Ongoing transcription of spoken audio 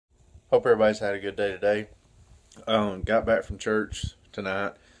Hope everybody's had a good day today. Got back from church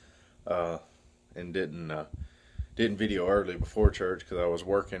tonight, and didn't video early before church because I was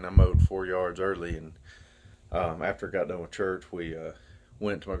working. I mowed 4 yards early, and after I got done with church, we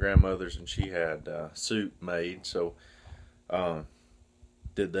went to my grandmother's and she had soup made. So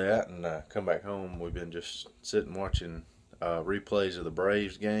did that and come back home. We've been just sitting watching replays of the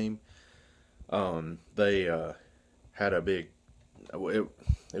Braves game. They had a big.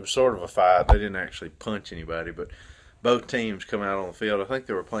 It was sort of a fight. They didn't actually punch anybody, but both teams come out on the field. I think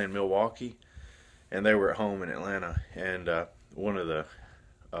they were playing Milwaukee, and they were at home in Atlanta. And one of the,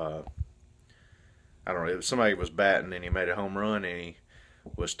 I don't know, somebody was batting, and he made a home run, and he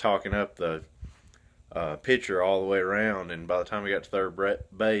was talking up the pitcher all the way around. And by the time he got to third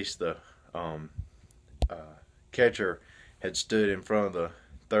base, the catcher had stood in front of the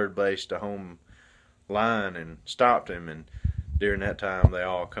third base to home line and stopped him. And during that time, they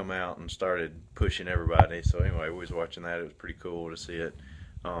all come out and started pushing everybody. So anyway, we was watching that. It was pretty cool to see it.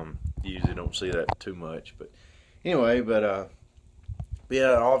 Usually don't see that too much, but anyway. But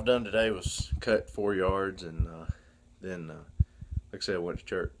yeah, all I've done today was cut 4 yards, and then, like I said, I went to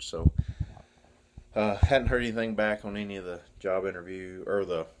church. So hadn't heard anything back on any of the job interview or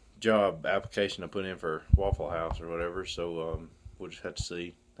the job application I put in for Waffle House or whatever. So we'll just have to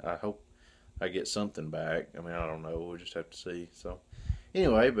see. I hope I get something back. I mean, I don't know. We'll just have to see. So,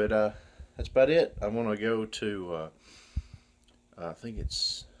 anyway, but that's about it. I want to go to, I think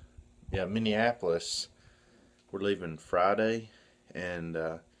it's, Minneapolis. We're leaving Friday, and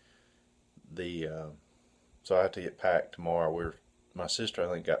so I have to get packed tomorrow. My sister,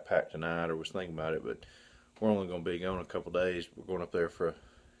 I think, got packed tonight or was thinking about it, but we're only going to be gone a couple days. We're going up there for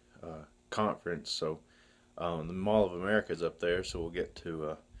a conference. So, the Mall of America is up there, so we'll get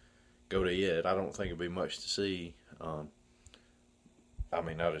to go to it. I don't think it'll be much to see. I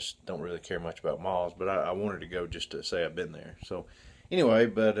mean, I just don't really care much about malls, but I wanted to go just to say I've been there. So anyway,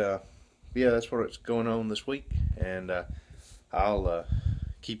 but yeah, that's what's going on this week, and I'll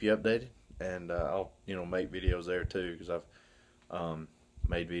keep you updated, and I'll make videos there too, because I've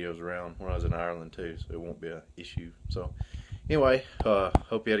made videos around when I was in Ireland too, so it won't be an issue. So anyway,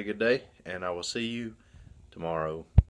 hope you had a good day, and I will see you tomorrow.